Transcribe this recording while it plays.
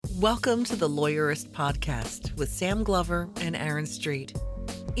Welcome to the Lawyerist Podcast with Sam Glover and Aaron Street.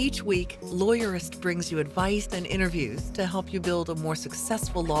 Each week, Lawyerist brings you advice and interviews to help you build a more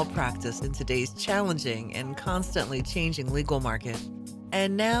successful law practice in today's challenging and constantly changing legal market.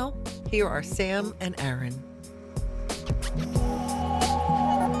 And now, here are Sam and Aaron.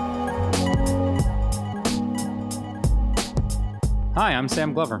 Hi, I'm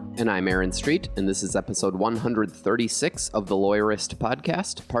Sam Glover. And I'm Aaron Street, and this is episode 136 of the Lawyerist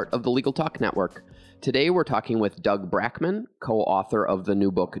Podcast, part of the Legal Talk Network. Today we're talking with Doug Brackman, co-author of the new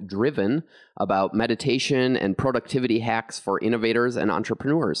book Driven, about meditation and productivity hacks for innovators and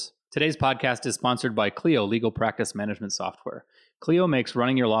entrepreneurs. Today's podcast is sponsored by Clio Legal Practice Management Software. Clio makes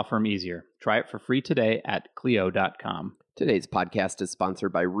running your law firm easier. Try it for free today at Clio.com. Today's podcast is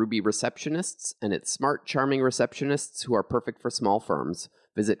sponsored by Ruby Receptionists, and it's smart, charming receptionists who are perfect for small firms.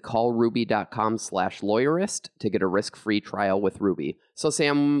 Visit callruby.com/lawyerist to get a risk-free trial with Ruby. So,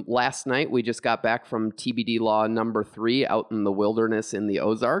 Sam, last night we just got back from TBD Law number 3 out in the wilderness in the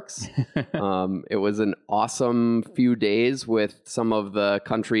Ozarks. It was an awesome few days with some of the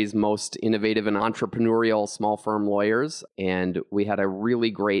country's most innovative and entrepreneurial small firm lawyers, and we had a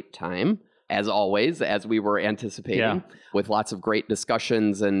really great time. As always, as we were anticipating, with lots of great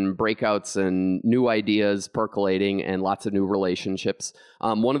discussions and breakouts and new ideas percolating and lots of new relationships.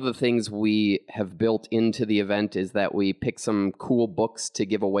 One of the things we have built into the event is that we pick some cool books to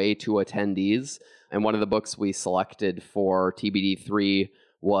give away to attendees. And one of the books we selected for TBD3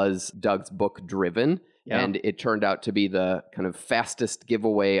 was Doug's book, Driven. Yeah. And it turned out to be the kind of fastest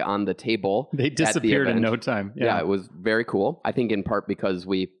giveaway on the table. They disappeared in no time. Yeah, it was very cool. I think in part because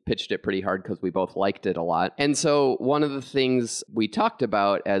we pitched it pretty hard because we both liked it a lot. And so one of the things we talked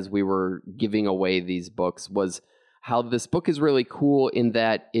about as we were giving away these books was how this book is really cool in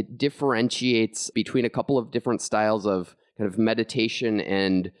that it differentiates between a couple of different styles of kind of meditation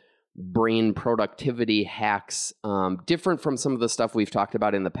and brain productivity hacks, different from some of the stuff we've talked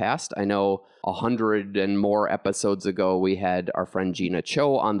about in the past. I know 100 and more episodes ago, we had our friend Gina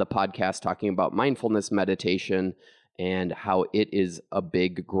Cho on the podcast talking about mindfulness meditation and how it is a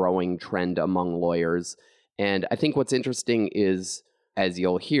big growing trend among lawyers. And I think what's interesting is, as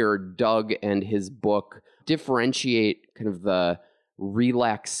you'll hear, Doug and his book differentiate kind of the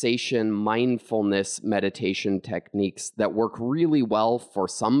relaxation, mindfulness meditation techniques that work really well for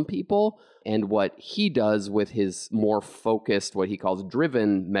some people. And what he does with his more focused, what he calls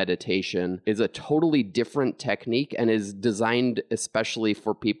driven meditation, is a totally different technique and is designed especially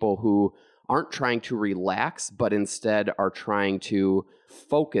for people who aren't trying to relax, but instead are trying to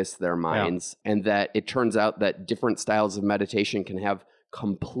focus their minds. Yeah. And that it turns out that different styles of meditation can have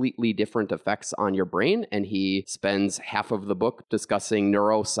completely different effects on your brain. And he spends half of the book discussing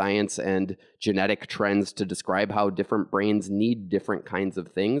neuroscience and genetic trends to describe how different brains need different kinds of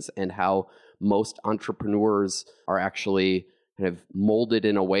things and how most entrepreneurs are actually kind of molded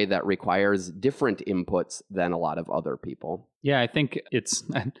in a way that requires different inputs than a lot of other people. Yeah, I think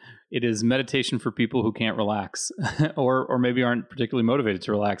it is meditation for people who can't relax or maybe aren't particularly motivated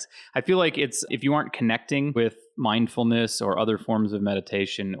to relax. I feel like it's if you aren't connecting with mindfulness or other forms of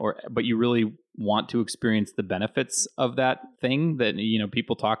meditation, but you really want to experience the benefits of that thing that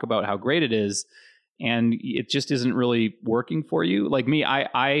people talk about how great it is, and it just isn't really working for you. Like me,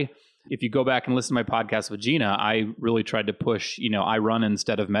 I if you go back and listen to my podcast with Gina, I really tried to push. I run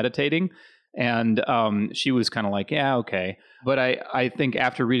instead of meditating. And she was kind of like, yeah, okay. But I think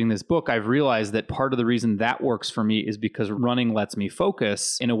after reading this book, I've realized that part of the reason that works for me is because running lets me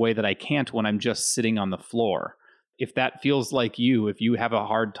focus in a way that I can't when I'm just sitting on the floor. If that feels like if you have a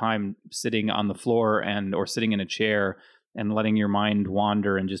hard time sitting on the floor or sitting in a chair and letting your mind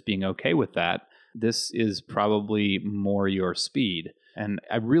wander and just being okay with that, this is probably more your speed. And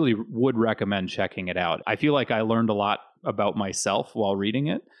I really would recommend checking it out. I feel like I learned a lot about myself while reading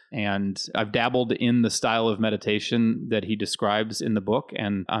it. And I've dabbled in the style of meditation that he describes in the book,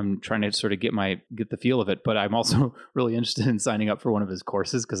 and I'm trying to sort of get the feel of it. But I'm also really interested in signing up for one of his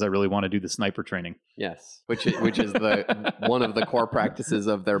courses because I really want to do the sniper training. Yes, which is the one of the core practices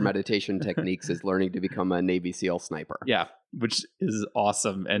of their meditation techniques is learning to become a Navy SEAL sniper. Yeah, which is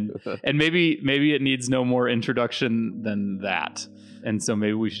awesome, and maybe it needs no more introduction than that. And so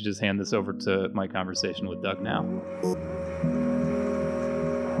maybe we should just hand this over to my conversation with Doug now.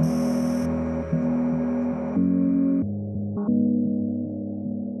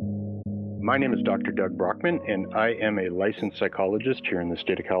 My name is Dr. Doug Brackman, and I am a licensed psychologist here in the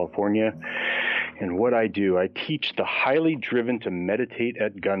state of California. And what I do, I teach the highly driven to meditate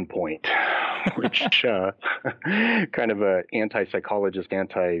at gunpoint, which kind of a anti-psychologist,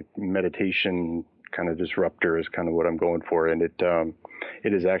 anti-meditation kind of disruptor is kind of what I'm going for. And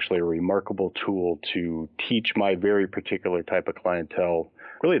it is actually a remarkable tool to teach my very particular type of clientele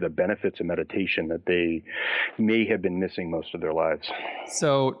really the benefits of meditation that they may have been missing most of their lives.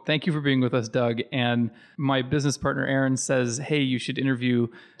 So thank you for being with us, Doug. And my business partner, Aaron, says, hey, you should interview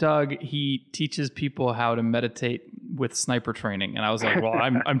Doug. He teaches people how to meditate with sniper training. And I was like, well,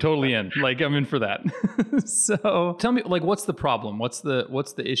 I'm totally in. Like, I'm in for that. So tell me, like, what's the problem? What's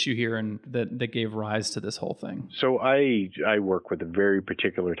the issue here and that gave rise to this whole thing? So I work with a very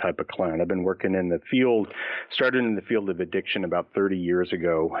particular type of client. I've been working in the field, started in the field of addiction about 30 years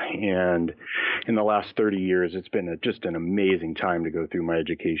ago. And in the last 30 years, it's been just an amazing time to go through my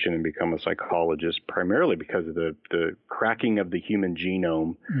education and become a psychologist, primarily because of the cracking of the human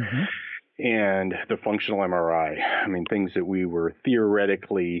genome. Mm-hmm. And the functional MRI. I mean, things that we were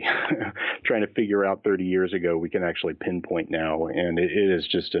theoretically trying to figure out 30 years ago, we can actually pinpoint now. And it is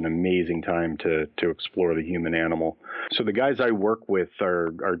just an amazing time to explore the human animal. So the guys I work with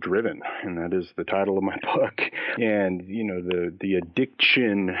are driven, and that is the title of my book. And, you know, the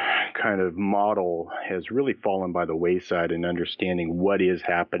addiction kind of model has really fallen by the wayside in understanding what is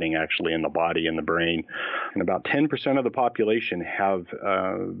happening actually in the body and the brain. And about 10% of the population have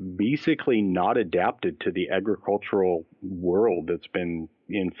basically not adapted to the agricultural world that's been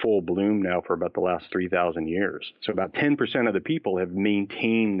in full bloom now for about the last 3,000 years. So about 10% of the people have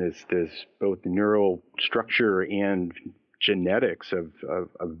maintained this both neural structure and genetics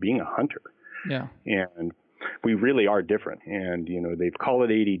of being a hunter. Yeah. And we really are different. And, you know, they call it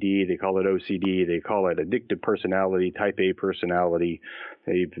ADD, they call it OCD, they call it addictive personality, type A personality.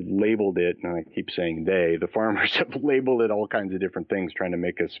 They've labeled it, and I keep saying the farmers have labeled it all kinds of different things, trying to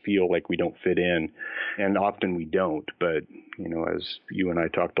make us feel like we don't fit in. And often we don't. But, you know, as you and I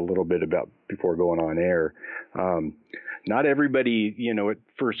talked a little bit about before going on air, not everybody, you know, at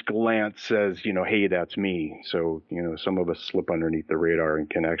first glance says, you know, hey, that's me. So, you know, some of us slip underneath the radar and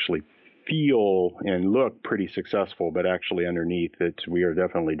can actually feel and look pretty successful, but actually underneath it, we are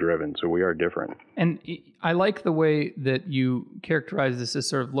definitely driven. So we are different. And I like the way that you characterize this as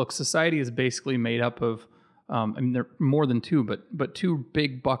sort of, look, society is basically made up of, I mean, there are more than two, but two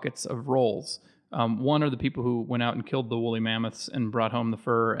big buckets of roles. One are the people who went out and killed the woolly mammoths and brought home the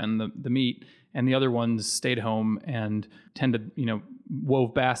fur and the meat, and the other ones stayed home and tended, you know,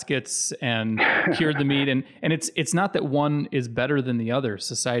 wove baskets and cured the meat. And it's not that one is better than the other.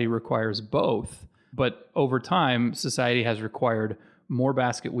 Society requires both. But over time, society has required more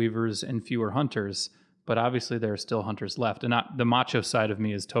basket weavers and fewer hunters. But obviously, there are still hunters left. And not the macho side of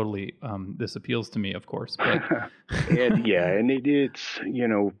me is totally, this appeals to me, of course. But and it's, you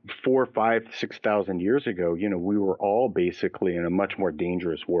know, 4,000, 5,000, 6,000 years ago, you know, we were all basically in a much more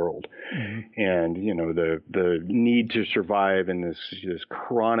dangerous world. Mm-hmm. And, you know, the need to survive and this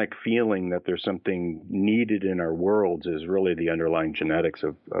chronic feeling that there's something needed in our worlds is really the underlying genetics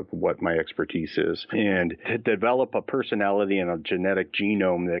of what my expertise is. And to develop a personality and a genetic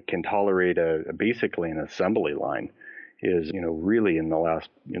genome that can tolerate basically an assembly line is, you know, really in the last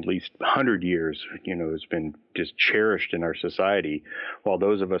at least 100 years, you know, has been just cherished in our society. While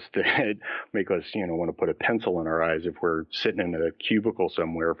those of us that make us, you know, want to put a pencil in our eyes if we're sitting in a cubicle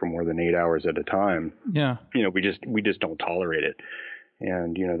somewhere for more than 8 hours at a time, yeah, you know, we just don't tolerate it.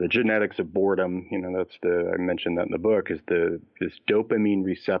 And, you know, the genetics of boredom, you know, I mentioned that in the book, is this dopamine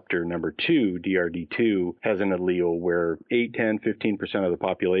receptor number 2, DRD2, has an allele where 8, 10, 15% of the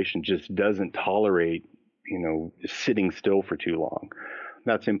population just doesn't tolerate, you know, sitting still for too long.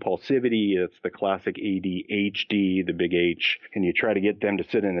 That's impulsivity. It's the classic ADHD, the big H. And you try to get them to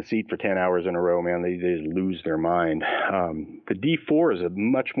sit in a seat for 10 hours in a row, man, they just lose their mind. The D4 is a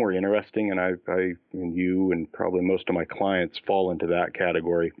much more interesting, and I and you and probably most of my clients fall into that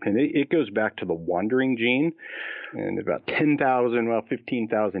category. And it goes back to the wandering gene. And about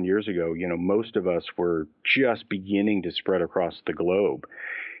 15,000 years ago, you know, most of us were just beginning to spread across the globe.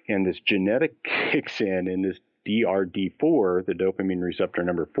 And this genetic kicks in, and this DRD4, the dopamine receptor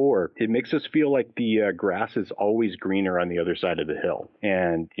number 4, it makes us feel like the grass is always greener on the other side of the hill.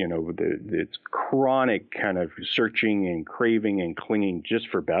 And, you know, it's chronic kind of searching and craving and clinging just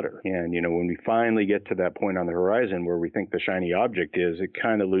for better. And, you know, when we finally get to that point on the horizon where we think the shiny object is, it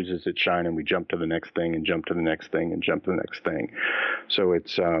kind of loses its shine and we jump to the next thing and jump to the next thing and jump to the next thing. So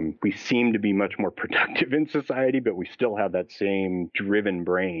it's, we seem to be much more productive in society, but we still have that same driven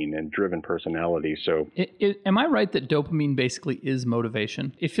brain and driven personality. So am I right that dopamine basically is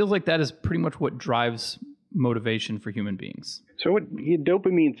motivation? It feels like that is pretty much what drives motivation for human beings? So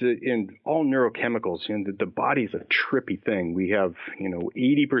dopamine's in all neurochemicals. The body's a trippy thing. We have,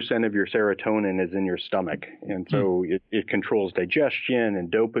 80% of your serotonin is in your stomach. And so it controls digestion,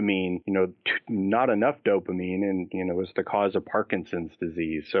 and dopamine, not enough dopamine and, is the cause of Parkinson's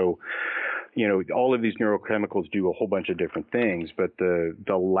disease. So, all of these neurochemicals do a whole bunch of different things, but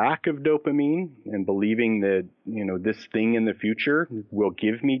the lack of dopamine and believing that, this thing in the future will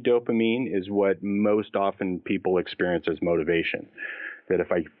give me dopamine is what most often people experience as motivation. That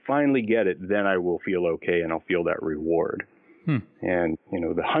if I finally get it, then I will feel okay and I'll feel that reward. And,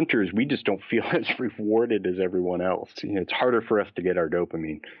 the hunters, we just don't feel as rewarded as everyone else. It's harder for us to get our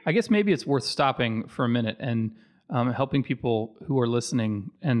dopamine. I guess maybe it's worth stopping for a minute and helping people who are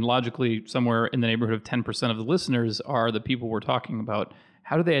listening, and logically somewhere in the neighborhood of 10% of the listeners are the people we're talking about.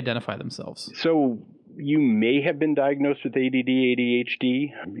 How do they identify themselves? So you may have been diagnosed with ADD,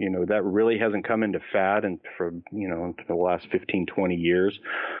 ADHD. That really hasn't come into fad and for, the last 15, 20 years.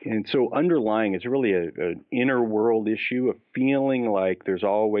 And so underlying is really an inner world issue of feeling like there's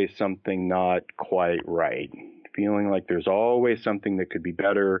always something not quite right, feeling like there's always something that could be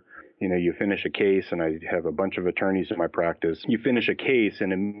better. You finish a case, and I have a bunch of attorneys in my practice. You finish a case,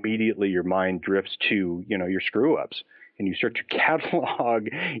 and immediately your mind drifts to, your screw-ups. And you start to catalog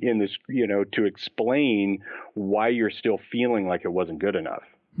in this, to explain why you're still feeling like it wasn't good enough.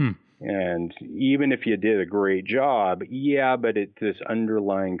 And even if you did a great job, but it's this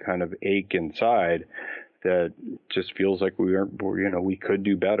underlying kind of ache inside that just feels like we could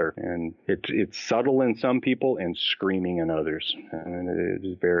do better. And it's subtle in some people and screaming in others. And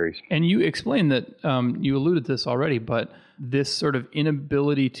it varies. And you explained that, you alluded to this already, but this sort of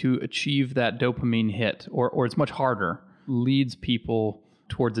inability to achieve that dopamine hit, or it's much harder, leads people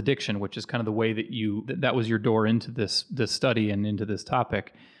towards addiction, which is kind of the way that was your door into this study and into this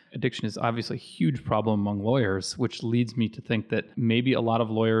topic. Addiction is obviously a huge problem among lawyers, which leads me to think that maybe a lot of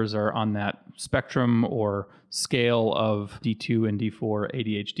lawyers are on that spectrum or scale of D2 and D4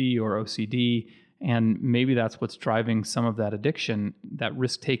 ADHD or OCD. And maybe that's what's driving some of that addiction. That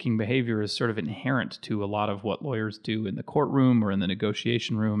risk-taking behavior is sort of inherent to a lot of what lawyers do in the courtroom or in the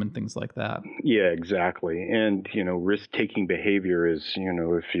negotiation room and things like that. Yeah, exactly. And, risk-taking behavior is,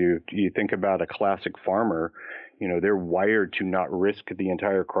 if you think about a classic farmer, they're wired to not risk the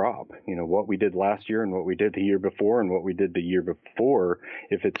entire crop. What we did last year and what we did the year before and what we did the year before,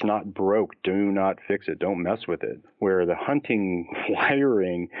 if it's not broke, do not fix it. Don't mess with it. Where the hunting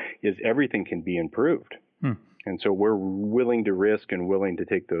wiring is everything can be improved. And so we're willing to risk and willing to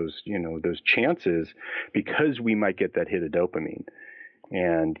take those chances because we might get that hit of dopamine.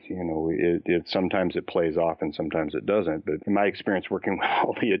 And, sometimes it plays off and sometimes it doesn't. But in my experience working with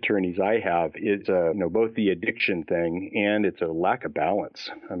all the attorneys I have, it's, both the addiction thing and it's a lack of balance.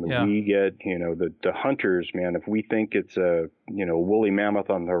 I mean, we get, the hunters, man, if we think it's a, woolly mammoth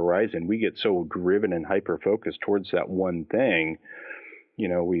on the horizon, we get so driven and hyper-focused towards that one thing.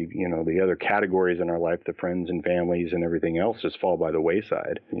 The other categories in our life, the friends and families and everything else just fall by the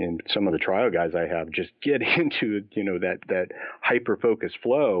wayside. And some of the trial guys I have just get into, that hyper-focused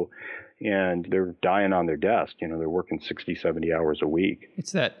flow, and they're dying on their desk. They're working 60, 70 hours a week.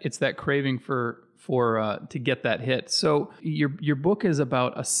 It's that craving for to get that hit. So your book is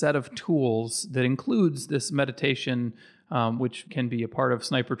about a set of tools that includes this meditation, which can be a part of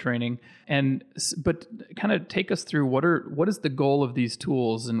sniper training. But kind of take us through what is the goal of these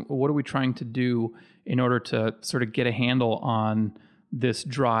tools, and what are we trying to do in order to sort of get a handle on this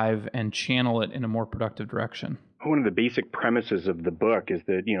drive and channel it in a more productive direction? One of the basic premises of the book is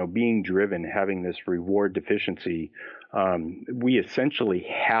that, being driven, having this reward deficiency, we essentially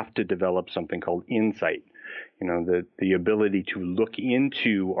have to develop something called insight. The ability to look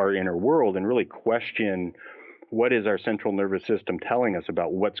into our inner world and really question what is our central nervous system telling us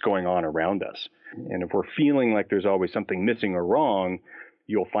about what's going on around us. And if we're feeling like there's always something missing or wrong,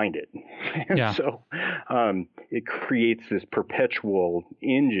 you'll find it. Yeah. So it creates this perpetual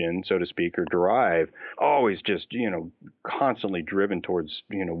engine, so to speak, or drive, always just, constantly driven towards,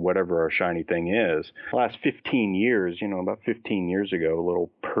 whatever our shiny thing is. The last 15 years, about 15 years ago, a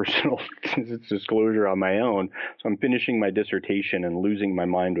little personal disclosure on my own. So I'm finishing my dissertation and losing my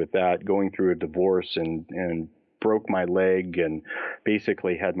mind with that, going through a divorce and broke my leg and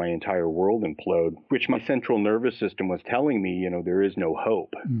basically had my entire world implode, which my central nervous system was telling me, there is no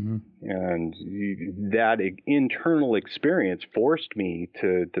hope. Mm-hmm. And that internal experience forced me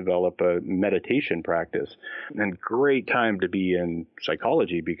to develop a meditation practice. And great time to be in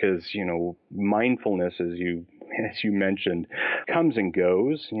psychology because, mindfulness, as you as you mentioned, comes and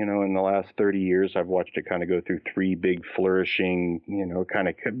goes. In the last 30 years, I've watched it kind of go through three big flourishing, kind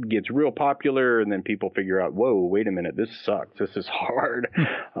of gets real popular, and then people figure out, whoa, wait a minute, this sucks. This is hard.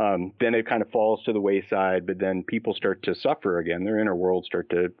 Then it kind of falls to the wayside, but then people start to suffer again. Their inner worlds start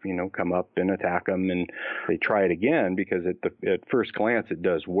to, come up and attack them, and they try it again because at first glance, it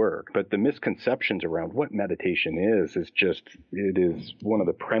does work. But the misconceptions around what meditation is it is one of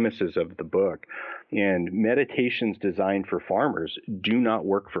the premises of the book. And meditations designed for farmers do not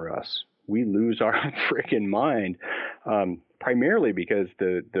work for us. We lose our freaking mind, primarily because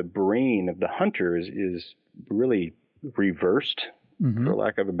the brain of the hunters is really reversed, for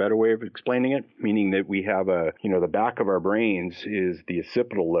lack of a better way of explaining it, meaning that we have the back of our brains is the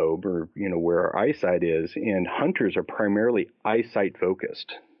occipital lobe, or, where our eyesight is, and hunters are primarily eyesight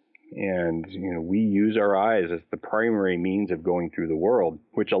focused. And, we use our eyes as the primary means of going through the world,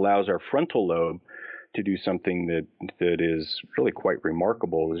 which allows our frontal lobe to do something that is really quite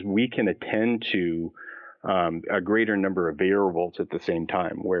remarkable, is we can attend to a greater number of variables at the same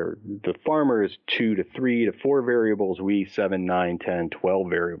time, where the farmer is 2 to 3 to 4 variables, we 7, 9, 10, 12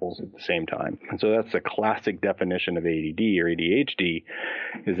 variables at the same time. And so that's the classic definition of ADD or ADHD,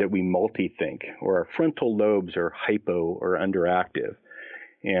 is that we multi-think, or our frontal lobes are hypo or underactive.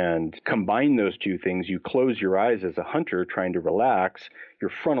 And combine those two things, you close your eyes as a hunter trying to relax, your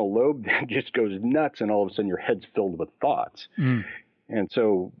frontal lobe then just goes nuts, and all of a sudden your head's filled with thoughts. And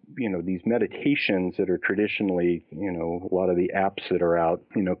so, these meditations that are traditionally, a lot of the apps that are out,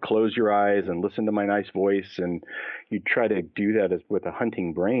 close your eyes and listen to my nice voice, and you try to do that with a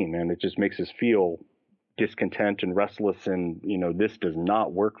hunting brain, and it just makes us feel discontent and restless, and this does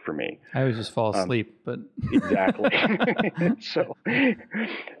not work for me. I always just fall asleep, but exactly. So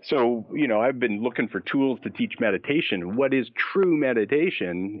I've been looking for tools to teach meditation. What is true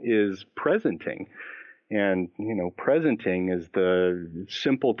meditation is presenting. And, presenting is the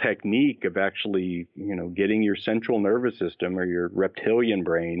simple technique of actually, getting your central nervous system or your reptilian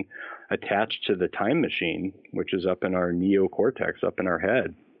brain attached to the time machine, which is up in our neocortex, up in our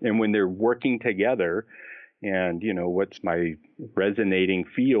head. And when they're working together, and, what's my resonating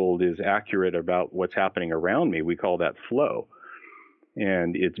field is accurate about what's happening around me, we call that flow.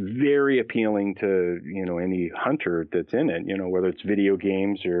 And it's very appealing to, any hunter that's in it, whether it's video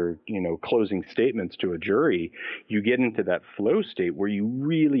games or, closing statements to a jury, you get into that flow state where you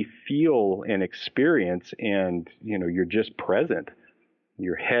really feel and experience, and, you're just present.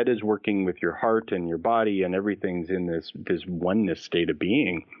 Your head is working with your heart and your body, and everything's in this oneness state of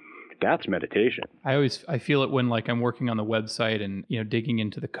being. That's meditation. I feel it when I'm working on the website and, digging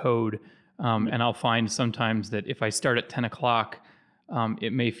into the code. And I'll find sometimes that if I start at 10 o'clock,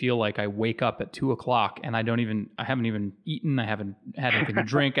 it may feel like I wake up at 2 o'clock and I haven't even eaten. I haven't had anything to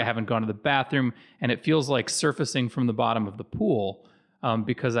drink. I haven't gone to the bathroom, and it feels like surfacing from the bottom of the pool,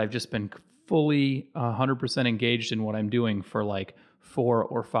 because I've just been fully 100% engaged in what I'm doing for 4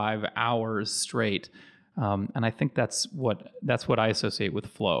 or 5 hours straight. And I think that's what I associate with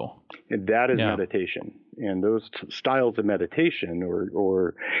flow. And that is meditation. And those styles of meditation,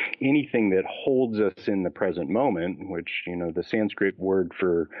 or anything that holds us in the present moment, which, the Sanskrit word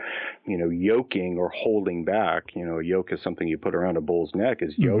for, yoking or holding back, a yoke is something you put around a bull's neck,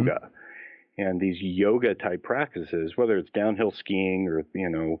 is yoga. And these yoga type practices, whether it's downhill skiing or,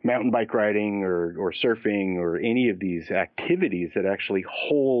 mountain bike riding or surfing or any of these activities that actually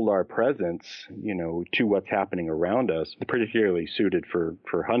hold our presence, to what's happening around us, particularly suited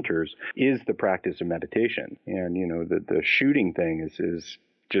for hunters, is the practice of meditation. And, the shooting thing is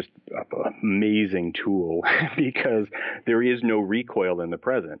just an amazing tool because there is no recoil in the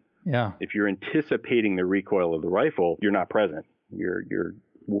present. Yeah. If you're anticipating the recoil of the rifle, you're not present. You're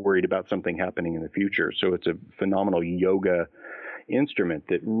worried about something happening in the future. So it's a phenomenal yoga instrument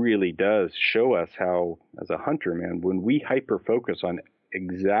that really does show us how, as a hunter, man, when we hyper focus on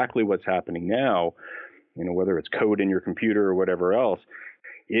exactly what's happening now, whether it's code in your computer or whatever else,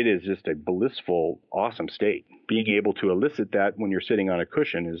 it is just a blissful, awesome state. Being able to elicit that when you're sitting on a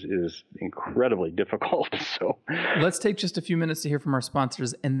cushion is incredibly difficult. So let's take just a few minutes to hear from our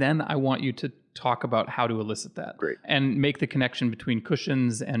sponsors, and then I want you to talk about how to elicit that. Great. And make the connection between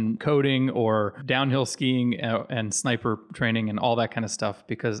cushions and coding or downhill skiing and sniper training and all that kind of stuff,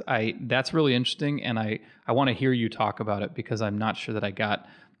 because that's really interesting, and I want to hear you talk about it, because I'm not sure that I got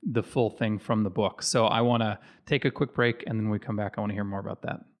the full thing from the book. So I want to take a quick break, and then when we come back, I want to hear more about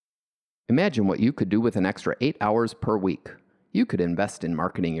that. Imagine what you could do with an extra 8 hours per week. You could invest in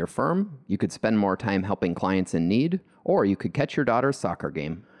marketing your firm, you could spend more time helping clients in need, or you could catch your daughter's soccer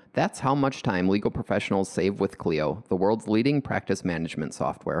game. That's how much time legal professionals save with Clio, the world's leading practice management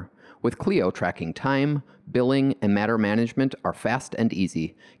software. With Clio, tracking time, billing, and matter management are fast and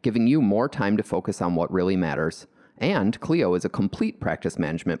easy, giving you more time to focus on what really matters. And Clio is a complete practice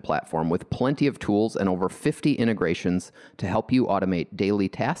management platform with plenty of tools and over 50 integrations to help you automate daily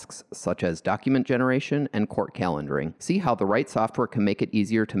tasks such as document generation and court calendaring. See how the right software can make it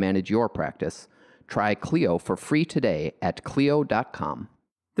easier to manage your practice. Try Clio for free today at Clio.com.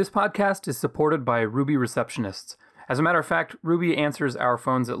 This podcast is supported by Ruby Receptionists. As a matter of fact, Ruby answers our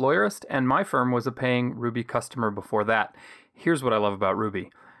phones at Lawyerist, and my firm was a paying Ruby customer before that. Here's what I love about Ruby.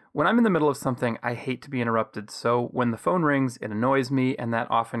 When I'm in the middle of something, I hate to be interrupted, so when the phone rings, it annoys me, and that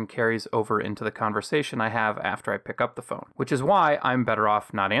often carries over into the conversation I have after I pick up the phone, which is why I'm better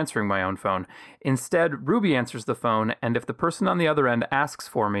off not answering my own phone. Instead, Ruby answers the phone, and if the person on the other end asks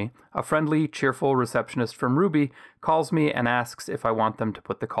for me, a friendly, cheerful receptionist from Ruby calls me and asks if I want them to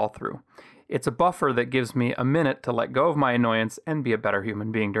put the call through. It's a buffer that gives me a minute to let go of my annoyance and be a better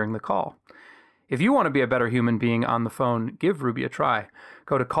human being during the call. If you want to be a better human being on the phone, give Ruby a try.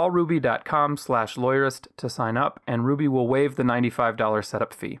 Go to callruby.com/lawyerist to sign up, and Ruby will waive the $95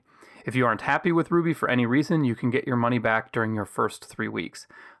 setup fee. If you aren't happy with Ruby for any reason, you can get your money back during your first 3 weeks.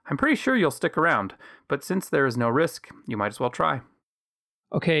 I'm pretty sure you'll stick around, but since there is no risk, you might as well try.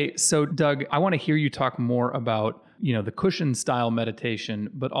 Okay, so Doug, I want to hear you talk more about, the cushion style meditation,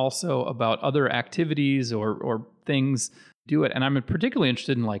 but also about other activities or things do it. And I'm particularly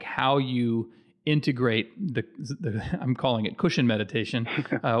interested in how you integrate the I'm calling it cushion meditation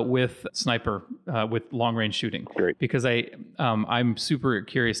with sniper with long range shooting. Great. Because I'm super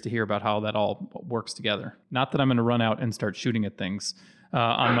curious to hear about how that all works together. Not that I'm going to run out and start shooting at things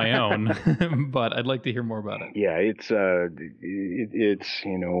on my own, but I'd like to hear more about it. Yeah, it's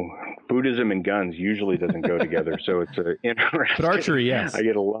Buddhism and guns usually doesn't go together, so it's interesting. But archery, yes. I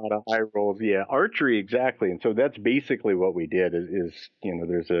get a lot of eye rolls. Yeah, archery, exactly. And so that's basically what we did. Is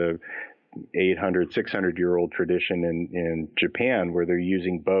there's a 600-year-old tradition in Japan where they're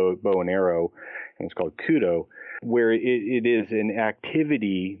using bow and arrow, and it's called Kudo, where it is an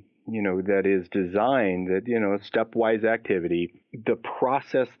activity, that is designed that, a stepwise activity. The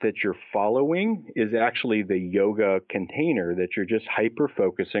process that you're following is actually the yoga container that you're just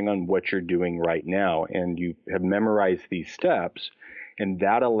hyper-focusing on what you're doing right now. And you have memorized these steps, and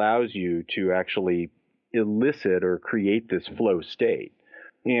that allows you to actually elicit or create this flow state.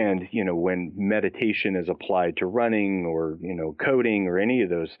 And, when meditation is applied to running or, coding or any of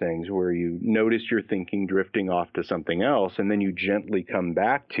those things where you notice your thinking drifting off to something else, and then you gently come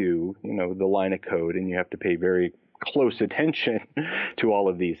back to, the line of code, and you have to pay very close attention to all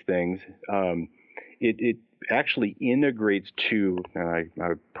of these things. It actually integrates to, and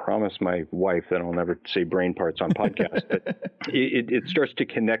I promise my wife that I'll never say brain parts on podcasts, but it starts to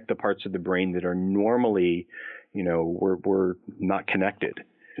connect the parts of the brain that are normally, we're not connected.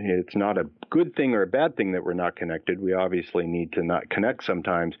 It's not a good thing or a bad thing that we're not connected. We obviously need to not connect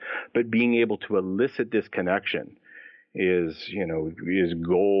sometimes, but being able to elicit this connection is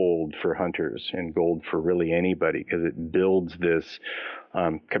gold for hunters and gold for really anybody, because it builds this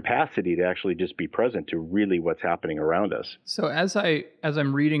capacity to actually just be present to really what's happening around us. So as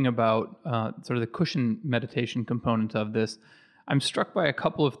I'm reading about sort of the cushion meditation component of this, I'm struck by a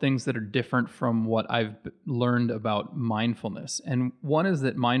couple of things that are different from what I've learned about mindfulness. And one is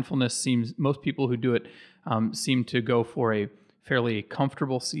that mindfulness most people who do it seem to go for a fairly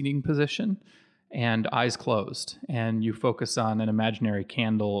comfortable seating position and eyes closed. And you focus on an imaginary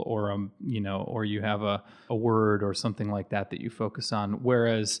candle or or you have a word or something like that you focus on.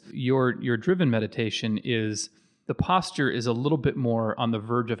 Whereas your driven meditation the posture is a little bit more on the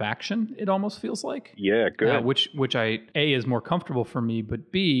verge of action, it almost feels like. Yeah, good. Which is more comfortable for me,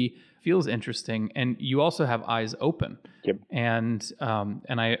 but B, feels interesting. And you also have eyes open. Yep. And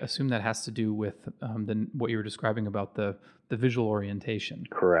I assume that has to do with what you were describing about the visual orientation.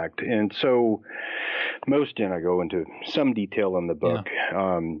 Correct. And so and I go into some detail in the book,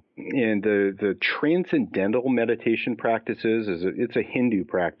 and the transcendental meditation practices it's a Hindu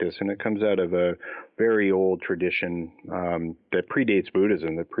practice, and it comes out of a very old tradition that predates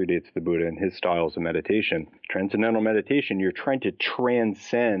Buddhism, that predates the Buddha and his styles of meditation. Transcendental meditation, you're trying to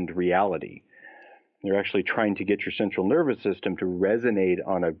transcend reality. You're actually trying to get your central nervous system to resonate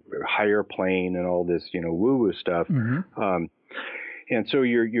on a higher plane and all this, woo-woo stuff. Mm-hmm. And so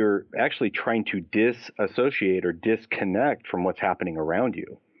you're actually trying to disassociate or disconnect from what's happening around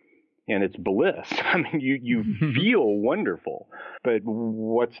you. and it's bliss. I mean, you feel wonderful, but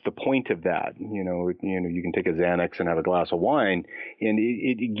what's the point of that? You can take a Xanax and have a glass of wine, and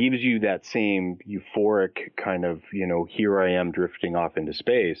it gives you that same euphoric kind of, here I am drifting off into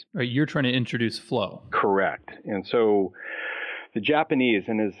space. Right, you're trying to introduce flow. Correct. And so the Japanese,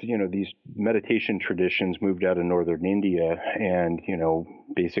 and as these meditation traditions moved out of northern India and,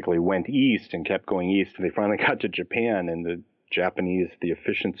 basically went east and kept going east, and they finally got to Japan, and the Japanese, the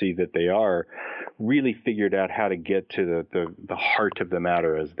efficiency that they are, really figured out how to get to the heart of the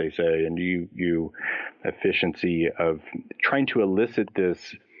matter, as they say, and you efficiency of trying to elicit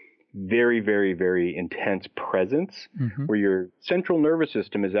this very, very, very intense presence where your central nervous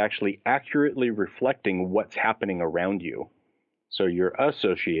system is actually accurately reflecting what's happening around you. So you're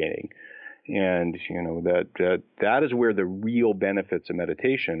associating. And, that is where the real benefits of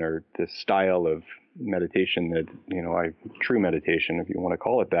meditation, or the style of meditation that, true meditation, if you want to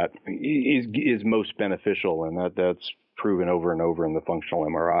call it that, is most beneficial. And that's proven over and over in the functional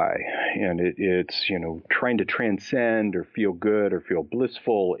MRI. And it's, trying to transcend or feel good or feel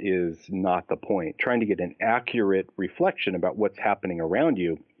blissful is not the point. Trying to get an accurate reflection about what's happening around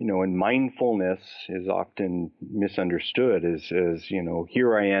you, and mindfulness is often misunderstood as,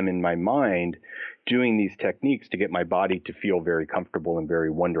 here I am in my mind doing these techniques to get my body to feel very comfortable and very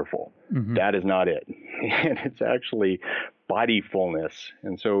wonderful. That is not it. And it's actually bodyfulness.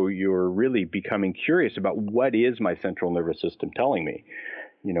 And so you're really becoming curious about, what is my central nervous system telling me?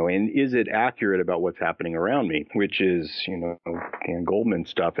 And is it accurate about what's happening around me, which is, Dan Goldman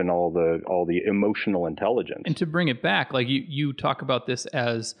stuff and all the emotional intelligence. And to bring it back, like you talk about this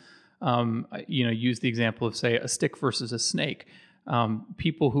as, use the example of, say, a stick versus a snake.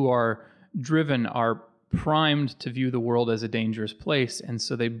 People who are driven are primed to view the world as a dangerous place, and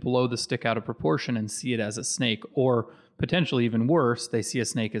so they blow the stick out of proportion and see it as a snake, or potentially even worse, they see a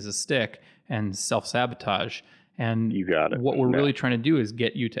snake as a stick and self-sabotage. And you got it. What we're really trying to do is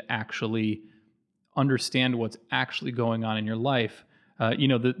get you to actually understand what's actually going on in your life.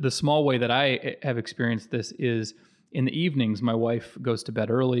 The small way that I have experienced this is in the evenings. My wife goes to bed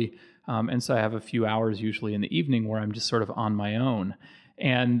early, and so I have a few hours usually in the evening where I'm just sort of on my own.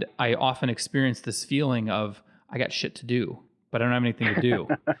 And I often experience this feeling of, I got shit to do, but I don't have anything to do.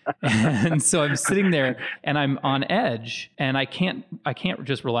 And so I'm sitting there and I'm on edge, and I can't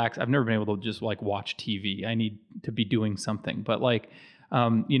just relax. I've never been able to just like watch TV. I need to be doing something. But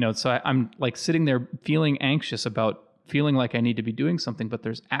so I'm like sitting there feeling anxious about feeling like I need to be doing something, but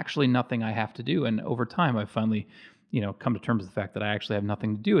there's actually nothing I have to do. And over time, I've finally come to terms with the fact that I actually have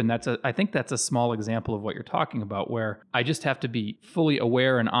nothing to do. And I think that's a small example of what you're talking about, where I just have to be fully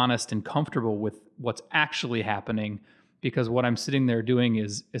aware and honest and comfortable with what's actually happening, because what I'm sitting there doing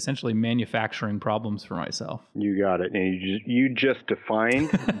is essentially manufacturing problems for myself. You got it. And you just defined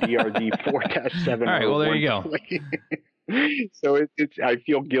DRD 4-7. All right, well, there you go. So I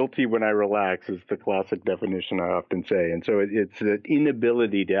feel guilty when I relax is the classic definition I often say. And so it's the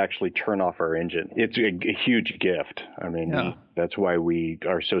inability to actually turn off our engine. It's a huge gift. I mean, That's why we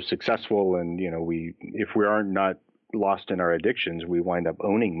are so successful. And, if we are not lost in our addictions, we wind up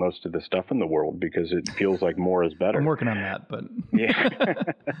owning most of the stuff in the world because it feels like more is better. I'm working on that, but yeah.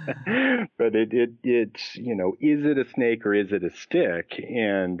 But it's, is it a snake or is it a stick?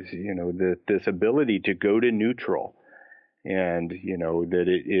 And, this ability to go to neutral. And, that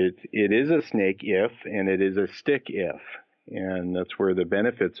it is a snake if, and it is a stick if. And that's where the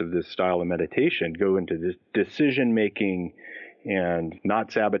benefits of this style of meditation go into this decision-making and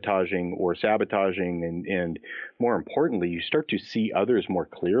not sabotaging or sabotaging. And more importantly, you start to see others more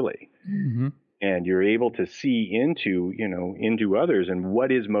clearly. And you're able to see into others and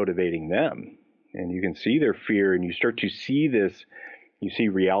what is motivating them. And you can see their fear, and you start to see this. You see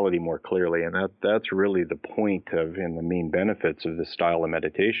reality more clearly, and that's really the point of and the main benefits of this style of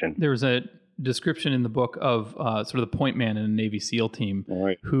meditation. There was a description in the book of sort of the point man in a Navy SEAL team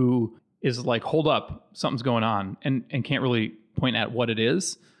who is like, hold up, something's going on, and can't really point at what it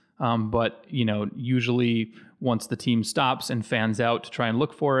is. But, usually once the team stops and fans out to try and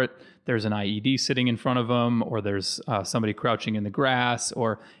look for it, there's an IED sitting in front of them, or there's somebody crouching in the grass,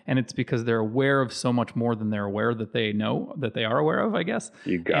 and it's because they're aware of so much more than they're aware that they know that they are aware of, I guess.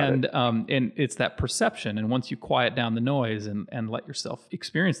 You got it. And it's that perception. And once you quiet down the noise and let yourself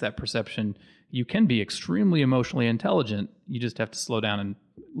experience that perception, you can be extremely emotionally intelligent. You just have to slow down and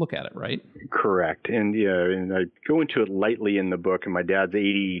look at it, right? Correct. And and I go into it lightly in the book, and my dad's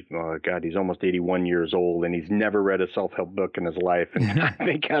 80, oh God, he's almost 81 years old, and he's never read a self-help book in his life. And I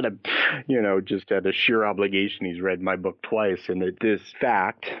think just out of sheer obligation, he's read my book twice. And this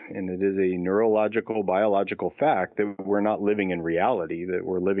fact, and it is a neurological, biological fact, that we're not living in reality, that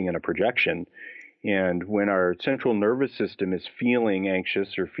we're living in a projection. And when our central nervous system is feeling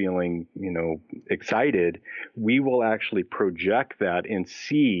anxious or feeling, excited, we will actually project that and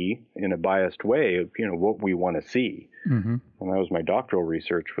see in a biased way, what we want to see. Mm-hmm. And that was my doctoral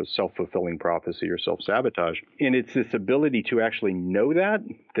research, was self-fulfilling prophecy or self-sabotage. And it's this ability to actually know that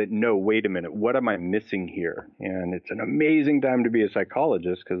no, wait a minute, what am I missing here? And it's an amazing time to be a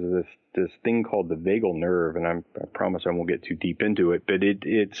psychologist because of this thing called the vagal nerve. And I promise I won't get too deep into it, but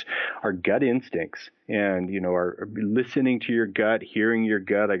it's our gut instincts and, our listening to your gut, hearing your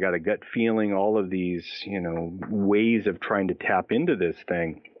gut. I got a gut feeling, all of these, ways of trying to tap into this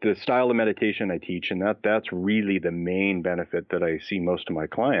thing. The style of meditation I teach, and that's really the main benefit that I see most of my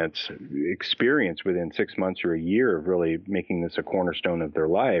clients experience within 6 months or a year of really making this a cornerstone of their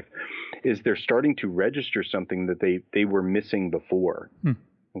life, is they're starting to register something that they were missing before.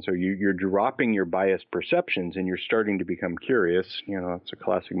 And so you're dropping your biased perceptions and you're starting to become curious. It's a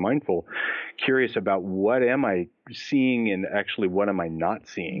classic mindful, curious about what am I seeing and actually what am I not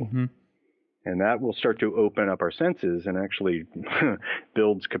seeing. Mm-hmm. And that will start to open up our senses and actually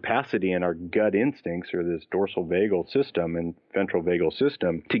builds capacity in our gut instincts, or this dorsal vagal system and ventral vagal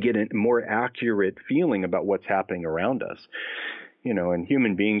system, to get a more accurate feeling about what's happening around us. And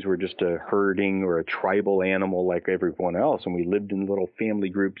human beings were just a herding or a tribal animal like everyone else. And we lived in little family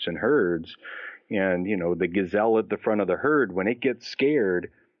groups and herds. And, the gazelle at the front of the herd, when it gets scared,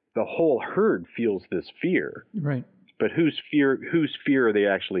 the whole herd feels this fear. Right. But whose fear are they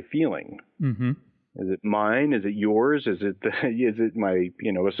actually feeling? Mm-hmm. Is it mine? Is it yours? Is it my,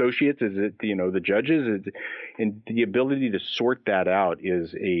 associates? Is it, the judges? And the ability to sort that out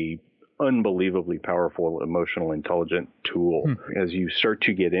is a unbelievably powerful, emotional, intelligent tool. As you start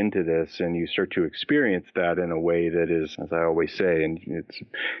to get into this and you start to experience that in a way that is, as I always say, and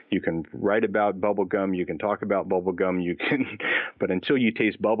you can write about bubblegum, you can talk about bubblegum, but until you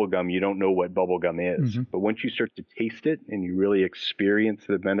taste bubblegum, you don't know what bubblegum is. Mm-hmm. But once you start to taste it and you really experience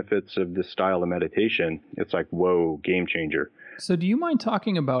the benefits of this style of meditation, it's like, whoa, game changer. So do you mind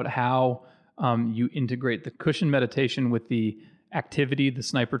talking about how you integrate the cushion meditation with the activity, the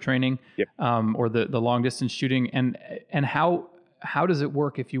sniper training, yep, or the long distance shooting, and how does it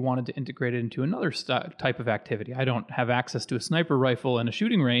work if you wanted to integrate it into another type of activity? I don't have access to a sniper rifle and a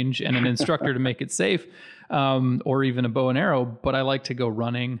shooting range and an instructor to make it safe, or even a bow and arrow, but I like to go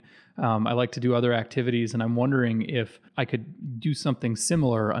running. I like to do other activities, and I'm wondering if I could do something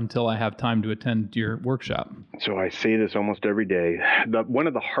similar until I have time to attend your workshop. So I say this almost every day. One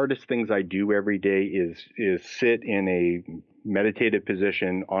of the hardest things I do every day is sit in a meditative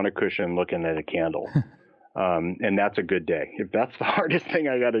position on a cushion looking at a candle. And that's a good day. If that's the hardest thing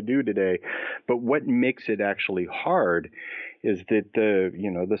I got to do today. But what makes it actually hard is that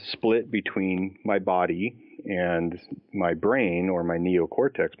the split between my body and my brain, or my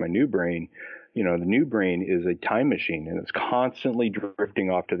neocortex, my new brain, the new brain is a time machine, and it's constantly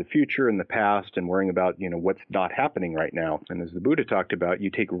drifting off to the future and the past and worrying about, what's not happening right now. And as the Buddha talked about, you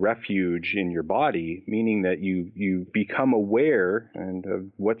take refuge in your body, meaning that you become aware of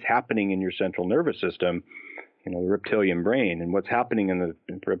what's happening in your central nervous system, the reptilian brain. And what's happening in the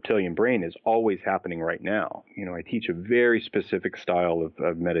reptilian brain is always happening right now. I teach a very specific style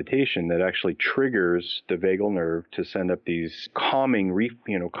of meditation that actually triggers the vagal nerve to send up these calming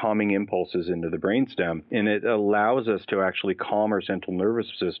impulses into the brainstem. And it allows us to actually calm our central nervous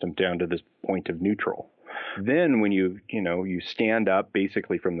system down to this point of neutral. Then when you stand up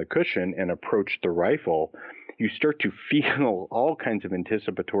basically from the cushion and approach the rifle, you start to feel all kinds of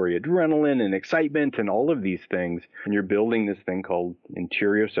anticipatory adrenaline and excitement and all of these things. And you're building this thing called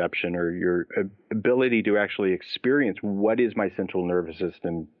interoception, or your ability to actually experience what is my central nervous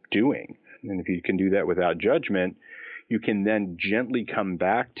system doing. And if you can do that without judgment, you can then gently come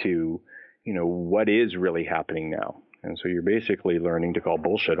back to, what is really happening now. And so you're basically learning to call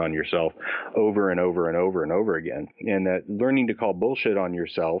bullshit on yourself over and over and over and over again. And that learning to call bullshit on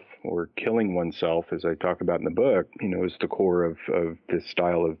yourself, or killing oneself, as I talk about in the book, is the core of this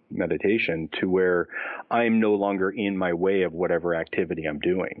style of meditation, to where I'm no longer in my way of whatever activity I'm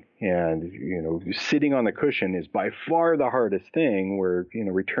doing. And, sitting on the cushion is by far the hardest thing, where,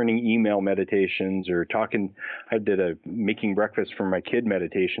 returning email meditations or talking, I did a making breakfast for my kid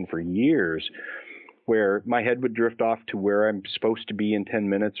meditation for years, where my head would drift off to where I'm supposed to be in 10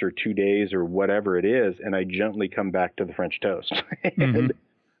 minutes or 2 days or whatever it is, and I gently come back to the French toast. And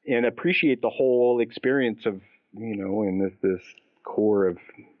and appreciate the whole experience of, in this core of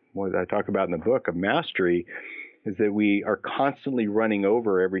what I talk about in the book of mastery, is that we are constantly running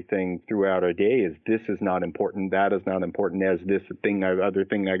over everything throughout our day as this is not important, that is not important, as this other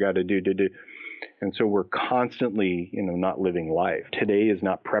thing I got to do. And so we're constantly, not living life. Today is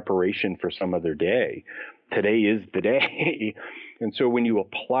not preparation for some other day. Today is the day. And so when you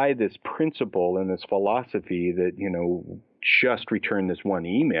apply this principle and this philosophy that, just return this one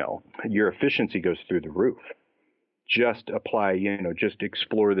email, your efficiency goes through the roof. Just apply, just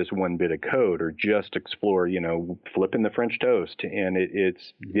explore this one bit of code, or just explore, flipping the French toast. And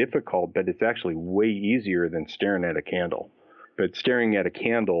it's difficult, but it's actually way easier than staring at a candle. But staring at a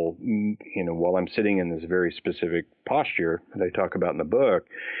candle, while I'm sitting in this very specific posture that I talk about in the book,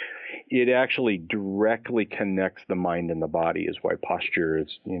 it actually directly connects the mind and the body, is why posture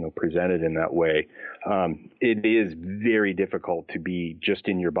is, presented in that way. It is very difficult to be just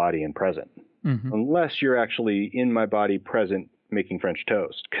in your body and present. Mm-hmm. Unless you're actually in my body present making French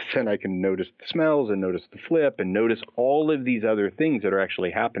toast, because then I can notice the smells and notice the flip and notice all of these other things that are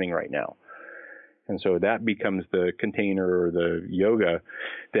actually happening right now. And so that becomes the container or the yoga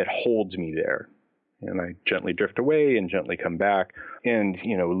that holds me there. And I gently drift away and gently come back. And,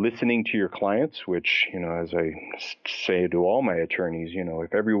 listening to your clients, which, as I say to all my attorneys,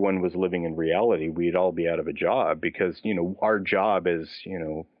 if everyone was living in reality, we'd all be out of a job, because, our job as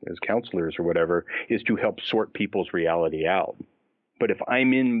counselors or whatever is to help sort people's reality out. But if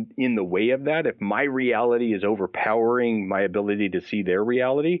I'm in the way of that, if my reality is overpowering my ability to see their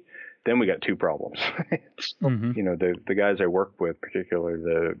reality, then we got two problems. Mm-hmm. The guys I work with, particularly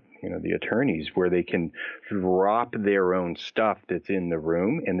the attorneys, where they can drop their own stuff that's in the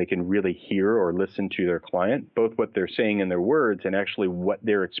room, and they can really hear or listen to their client, both what they're saying in their words and actually what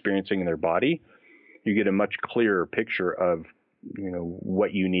they're experiencing in their body. You get a much clearer picture of,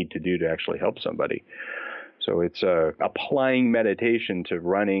 what you need to do to actually help somebody. So it's applying meditation to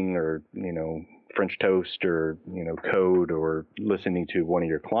running, or, French toast, or, code, or listening to one of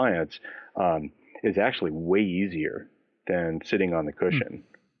your clients is actually way easier than sitting on the cushion.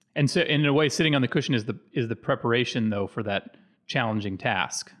 And so, in a way, sitting on the cushion is the preparation, though, for that challenging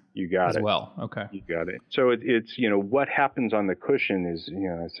task. You got it. As well. Okay. You got it. So it's what happens on the cushion is,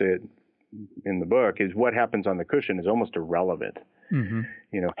 I say it in the book, is what happens on the cushion is almost irrelevant. Mm-hmm.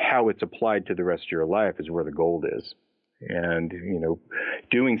 How it's applied to the rest of your life is where the gold is. And,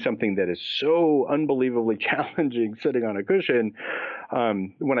 doing something that is so unbelievably challenging sitting on a cushion,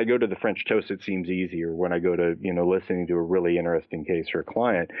 when I go to the French toast, it seems easier. When I go to, listening to a really interesting case for a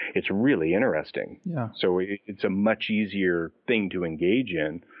client, it's really interesting. Yeah. So it's a much easier thing to engage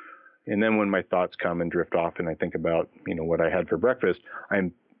in. And then when my thoughts come and drift off and I think about, what I had for breakfast,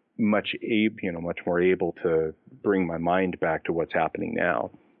 I'm much more able to bring my mind back to what's happening now.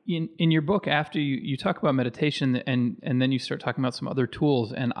 In your book, after you talk about meditation and then you start talking about some other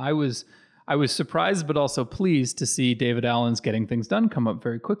tools, and I was surprised but also pleased to see David Allen's Getting Things Done come up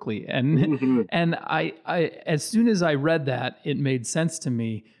very quickly. And mm-hmm. and I as soon as I read that, it made sense to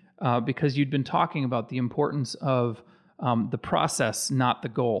me because you'd been talking about the importance of the process, not the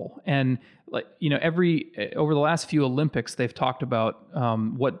goal. And over the last few Olympics, they've talked about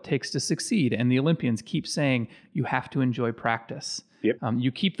what it takes to succeed, and the Olympians keep saying you have to enjoy practice. Yep.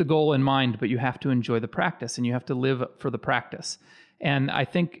 You keep the goal in mind, but you have to enjoy the practice, and you have to live for the practice. And I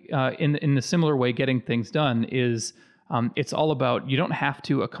think in a similar way, Getting Things Done is it's all about, you don't have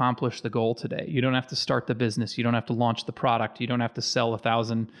to accomplish the goal today. You don't have to start the business. You don't have to launch the product. You don't have to sell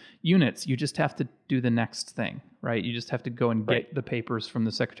 1,000 units. You just have to do the next thing, right? You just have to go and get the papers from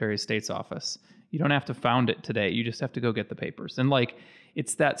the Secretary of State's office. You don't have to found it today. You just have to go get the papers. And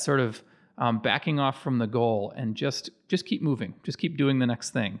it's that sort of backing off from the goal and just keep moving, just keep doing the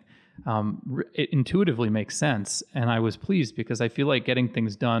next thing. It intuitively makes sense. And I was pleased because I feel like Getting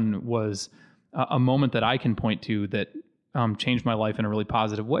Things Done was a moment that I can point to that changed my life in a really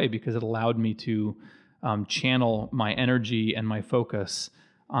positive way, because it allowed me to channel my energy and my focus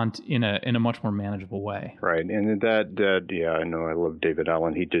in a much more manageable way. Right. And that yeah, I know, I love David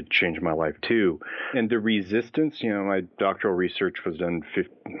Allen. He did change my life too. And the resistance, my doctoral research was done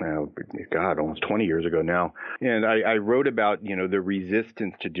almost 20 years ago now. And I wrote about, the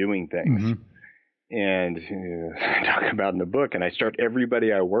resistance to doing things. Mm-hmm. And I talk about in the book, and I start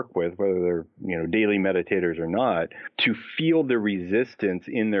everybody I work with, whether they're, daily meditators or not, to feel the resistance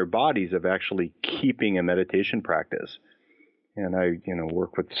in their bodies of actually keeping a meditation practice. And I,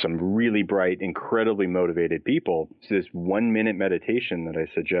 work with some really bright, incredibly motivated people. It's this 1-minute meditation that I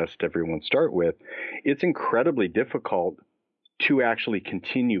suggest everyone start with. It's incredibly difficult to actually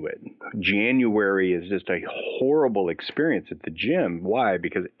continue it. January is just a horrible experience at the gym. Why?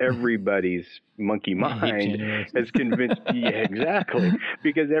 Because everybody's monkey mind has convinced, yeah, exactly.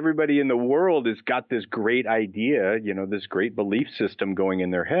 Because everybody in the world has got this great idea, this great belief system going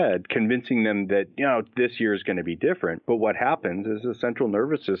in their head, convincing them that, this year is going to be different. But what happens is the central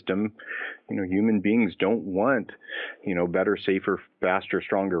nervous system, human beings don't want, better, safer, faster,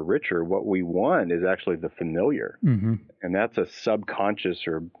 stronger, richer. What we want is actually the familiar. Mm-hmm. And that's a subconscious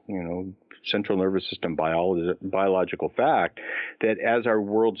or, central nervous system biological fact that as our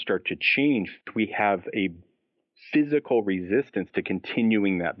world start to change, we have a physical resistance to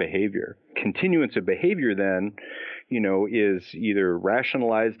continuing that behavior. Continuance of behavior then, is either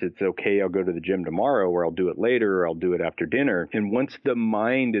rationalized, it's okay, I'll go to the gym tomorrow, or I'll do it later, or I'll do it after dinner. And once the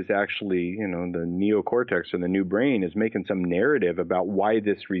mind is actually, the neocortex or the new brain is making some narrative about why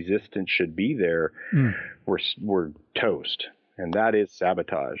this resistance should be there, we're toast. And that is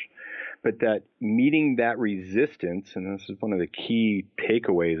sabotage. But that meeting that resistance, and this is one of the key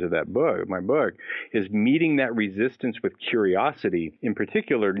takeaways of that book, my book, is meeting that resistance with curiosity, in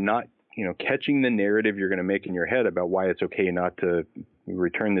particular, not, catching the narrative you're going to make in your head about why it's okay not to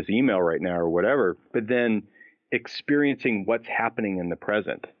return this email right now or whatever, but then experiencing what's happening in the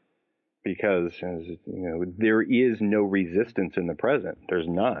present. Because, there is no resistance in the present. There's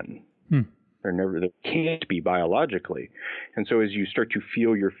none. There can't be biologically. And so as you start to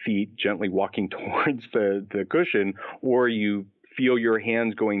feel your feet gently walking towards the cushion, or you feel your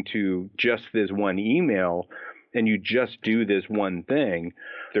hands going to just this one email, and you just do this one thing,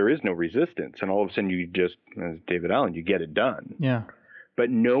 there is no resistance. And all of a sudden you just, as David Allen, you get it done. Yeah. But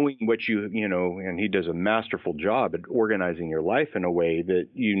knowing what and he does a masterful job at organizing your life in a way that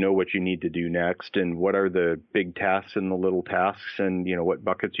you know what you need to do next, and what are the big tasks and the little tasks, and what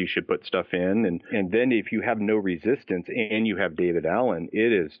buckets you should put stuff in. And then if you have no resistance and you have David Allen,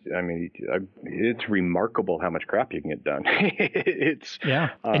 it's remarkable how much crap you can get done.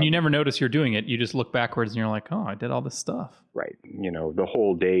 And you never notice you're doing it. You just look backwards and you're like, oh, I did all this stuff. Right. The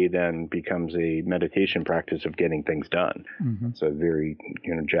whole day then becomes a meditation practice of getting things done. Mm-hmm. It's a very,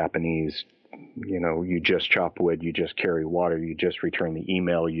 Japanese, you just chop wood, you just carry water, you just return the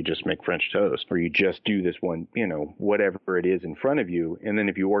email, you just make French toast, or you just do this one, whatever it is in front of you. And then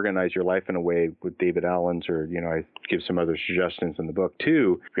if you organize your life in a way with David Allen's, or, I give some other suggestions in the book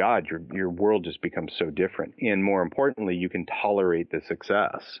too, God, your world just becomes so different. And more importantly, you can tolerate the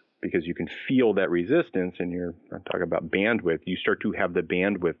success. Because you can feel that resistance, and I'm talking about bandwidth. You start to have the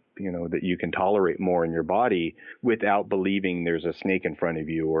bandwidth, that you can tolerate more in your body without believing there's a snake in front of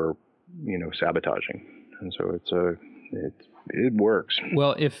you or, sabotaging. And so it works.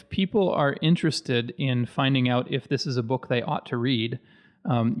 Well, if people are interested in finding out if this is a book they ought to read,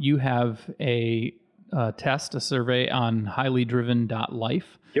 you have a test, a survey on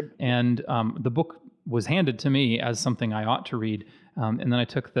highlydriven.life. Yep. And the book was handed to me as something I ought to read. And then I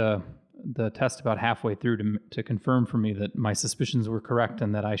took the test about halfway through to confirm for me that my suspicions were correct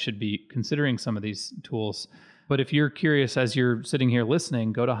and that I should be considering some of these tools. But if you're curious as you're sitting here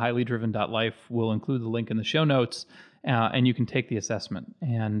listening, go to highlydriven.life. We'll include the link in the show notes, and you can take the assessment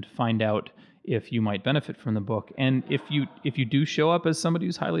and find out if you might benefit from the book. And if you do show up as somebody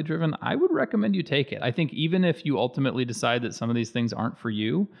who's highly driven, I would recommend you take it. I think even if you ultimately decide that some of these things aren't for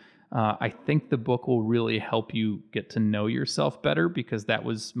you, I think the book will really help you get to know yourself better, because that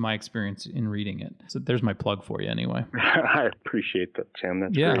was my experience in reading it. So there's my plug for you anyway. I appreciate that, Sam.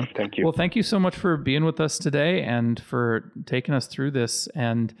 That's great. Thank you. Well, thank you so much for being with us today and for taking us through this.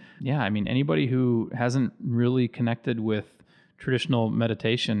 And anybody who hasn't really connected with traditional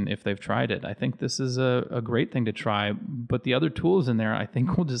meditation, if they've tried it, I think this is a great thing to try. But the other tools in there, I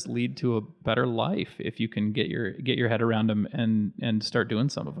think, will just lead to a better life if you can get your head around them and start doing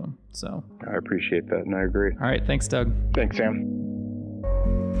some of them. So I appreciate that, and I agree. All right, thanks, Doug. Thanks, Sam.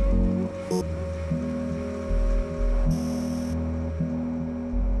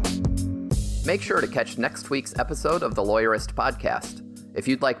 Make sure to catch next week's episode of the Lawyerist Podcast. If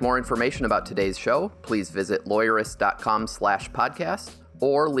you'd like more information about today's show, please visit lawyerist.com/podcast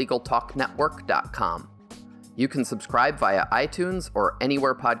or LegalTalkNetwork.com. You can subscribe via iTunes or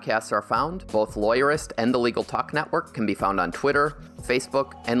anywhere podcasts are found. Both Lawyerist and the Legal Talk Network can be found on Twitter,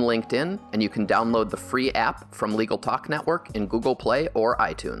 Facebook, and LinkedIn, and you can download the free app from Legal Talk Network in Google Play or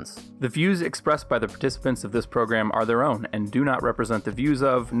iTunes. The views expressed by the participants of this program are their own and do not represent the views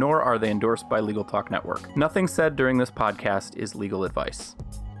of, nor are they endorsed by Legal Talk Network. Nothing said during this podcast is legal advice.